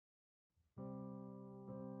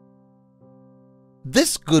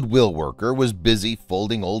This Goodwill worker was busy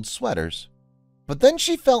folding old sweaters, but then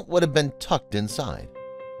she felt what had been tucked inside.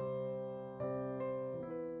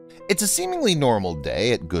 It's a seemingly normal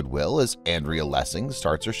day at Goodwill as Andrea Lessing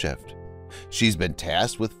starts her shift. She's been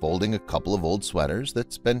tasked with folding a couple of old sweaters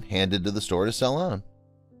that's been handed to the store to sell on.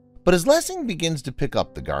 But as Lessing begins to pick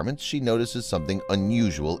up the garments, she notices something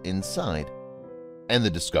unusual inside, and the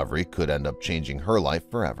discovery could end up changing her life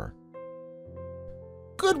forever.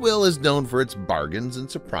 Goodwill is known for its bargains and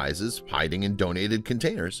surprises hiding in donated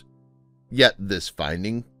containers. Yet this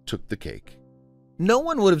finding took the cake. No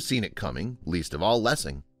one would have seen it coming, least of all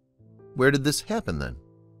Lessing. Where did this happen then?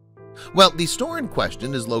 Well, the store in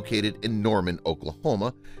question is located in Norman,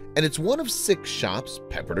 Oklahoma, and it's one of 6 shops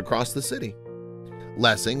peppered across the city.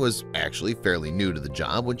 Lessing was actually fairly new to the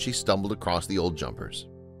job when she stumbled across the old jumpers.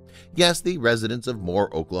 Yes, the residents of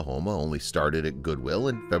Moore, Oklahoma only started at Goodwill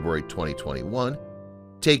in February 2021,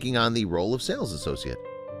 taking on the role of sales associate.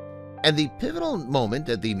 And the pivotal moment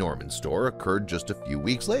at the Norman store occurred just a few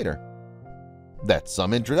weeks later. That's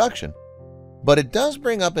some introduction. But it does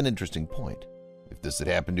bring up an interesting point. If this had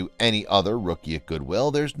happened to any other rookie at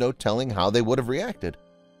Goodwill, there's no telling how they would have reacted.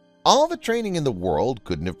 All the training in the world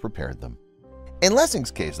couldn't have prepared them. In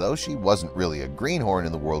Lessing's case, though, she wasn't really a greenhorn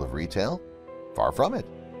in the world of retail. Far from it.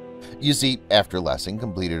 You see, after Lessing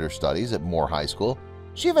completed her studies at Moore High School,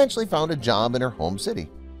 she eventually found a job in her home city.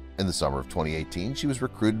 In the summer of 2018, she was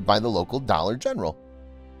recruited by the local Dollar General.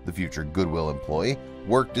 The future Goodwill employee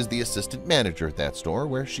worked as the assistant manager at that store,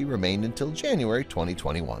 where she remained until January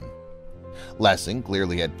 2021. Lessing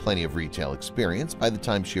clearly had plenty of retail experience by the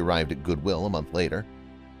time she arrived at Goodwill a month later.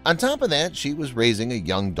 On top of that, she was raising a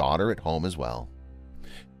young daughter at home as well.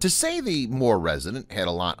 To say the Moore resident had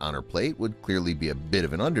a lot on her plate would clearly be a bit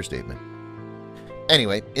of an understatement.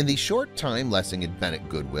 Anyway, in the short time Lessing had been at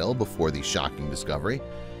Goodwill before the shocking discovery,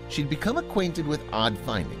 she'd become acquainted with odd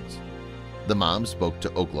findings. The mom spoke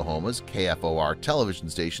to Oklahoma's KFOR television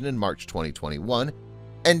station in March 2021,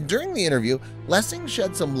 and during the interview, Lessing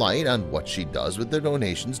shed some light on what she does with the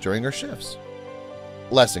donations during her shifts.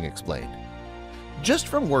 Lessing explained, "Just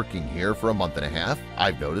from working here for a month and a half,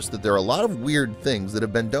 I've noticed that there are a lot of weird things that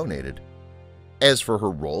have been donated." As for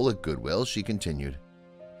her role at Goodwill, she continued,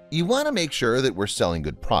 "You want to make sure that we're selling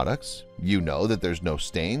good products. You know that there's no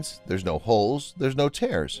stains, there's no holes, there's no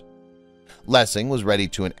tears." Lessing was ready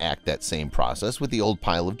to enact that same process with the old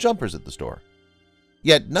pile of jumpers at the store.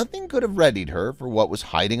 Yet nothing could have readied her for what was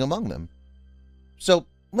hiding among them. So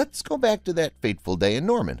let's go back to that fateful day in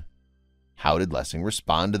Norman. How did Lessing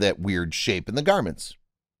respond to that weird shape in the garments?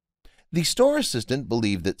 The store assistant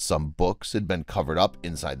believed that some books had been covered up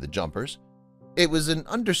inside the jumpers. It was an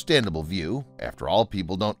understandable view. After all,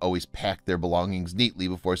 people don't always pack their belongings neatly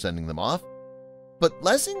before sending them off. But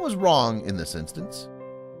Lessing was wrong in this instance,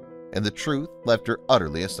 and the truth left her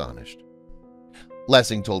utterly astonished.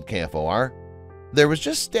 Lessing told KFOR, "There was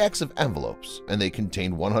just stacks of envelopes, and they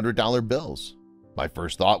contained $100 bills. My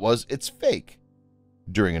first thought was, it's fake."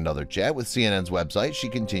 During another chat with CNN's website, she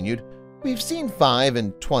continued, "We've seen 5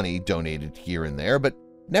 and 20 donated here and there, but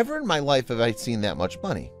never in my life have I seen that much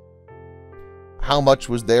money." How much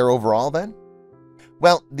was there overall then?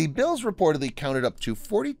 Well, the bills reportedly counted up to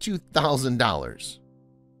 $42,000.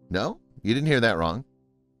 No, you didn't hear that wrong.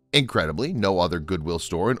 Incredibly, no other Goodwill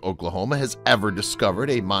store in Oklahoma has ever discovered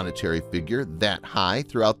a monetary figure that high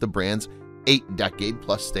throughout the brand's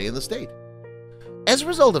 8-decade-plus stay in the state. As a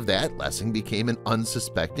result of that, Lessing became an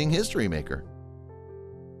unsuspecting history maker.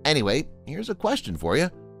 Anyway, here's a question for you.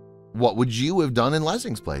 What would you have done in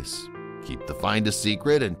Lessing's place? Keep the find a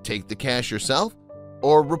secret and take the cash yourself,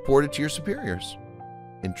 or report it to your superiors?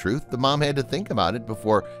 In truth, the mom had to think about it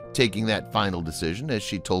before taking that final decision, as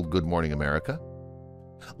she told Good Morning America.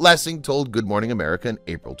 Lessing told Good Morning America in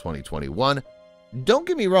April 2021, "Don't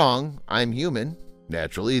get me wrong, I'm human.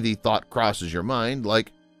 Naturally, the thought crosses your mind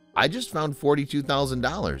like, I just found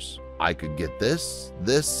 $42,000. I could get this,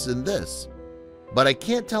 this, and this. But I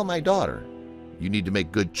can't tell my daughter. You need to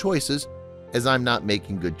make good choices, as I'm not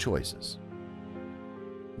making good choices."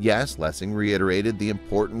 Yes, Lessing reiterated the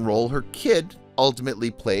important role her kid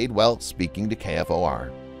ultimately played while speaking to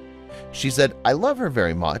KFOR. She said, "I love her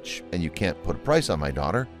very much, and you can't put a price on my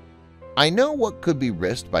daughter. I know what could be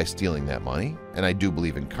risked by stealing that money, and I do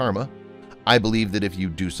believe in karma. I believe that if you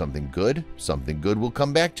do something good will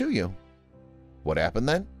come back to you." What happened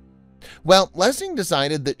then? Well, Lessing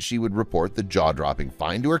decided that she would report the jaw-dropping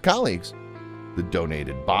find to her colleagues. The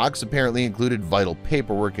donated box apparently included vital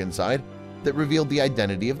paperwork inside that revealed the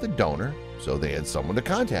identity of the donor, so they had someone to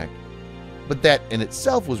contact. But that in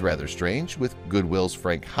itself was rather strange, with Goodwill's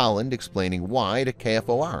Frank Holland explaining why to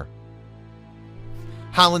KFOR.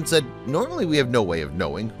 Holland said, "Normally we have no way of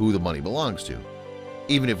knowing who the money belongs to.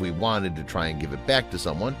 Even if we wanted to try and give it back to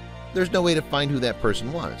someone, there's no way to find who that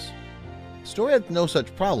person was." The story had no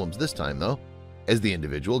such problems this time, though, as the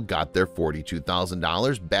individual got their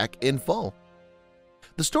 $42,000 back in full.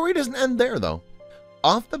 The story doesn't end there, though.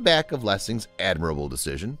 Off the back of Lessing's admirable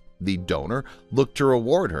decision, the donor looked to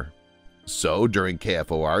reward her. So, during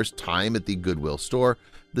KFOR's time at the Goodwill store,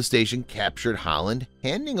 the station captured Holland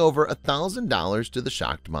handing over $1,000 to the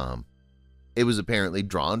shocked mom. It was apparently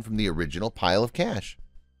drawn from the original pile of cash.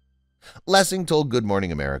 Lessing told Good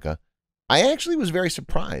Morning America, "I actually was very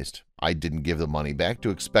surprised. I didn't give the money back to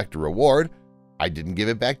expect a reward. I didn't give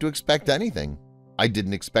it back to expect anything. I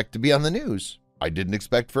didn't expect to be on the news. I didn't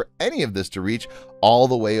expect for any of this to reach all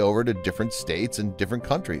the way over to different states and different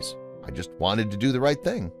countries. I just wanted to do the right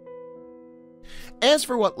thing." As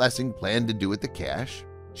for what Lessing planned to do with the cash,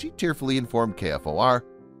 she tearfully informed KFOR,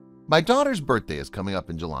 "My daughter's birthday is coming up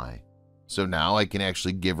in July, so now I can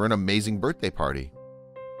actually give her an amazing birthday party."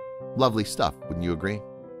 Lovely stuff, wouldn't you agree?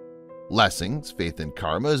 Lessing's faith in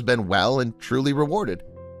karma has been well and truly rewarded.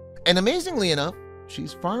 And amazingly enough,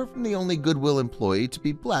 she's far from the only Goodwill employee to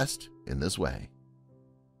be blessed in this way.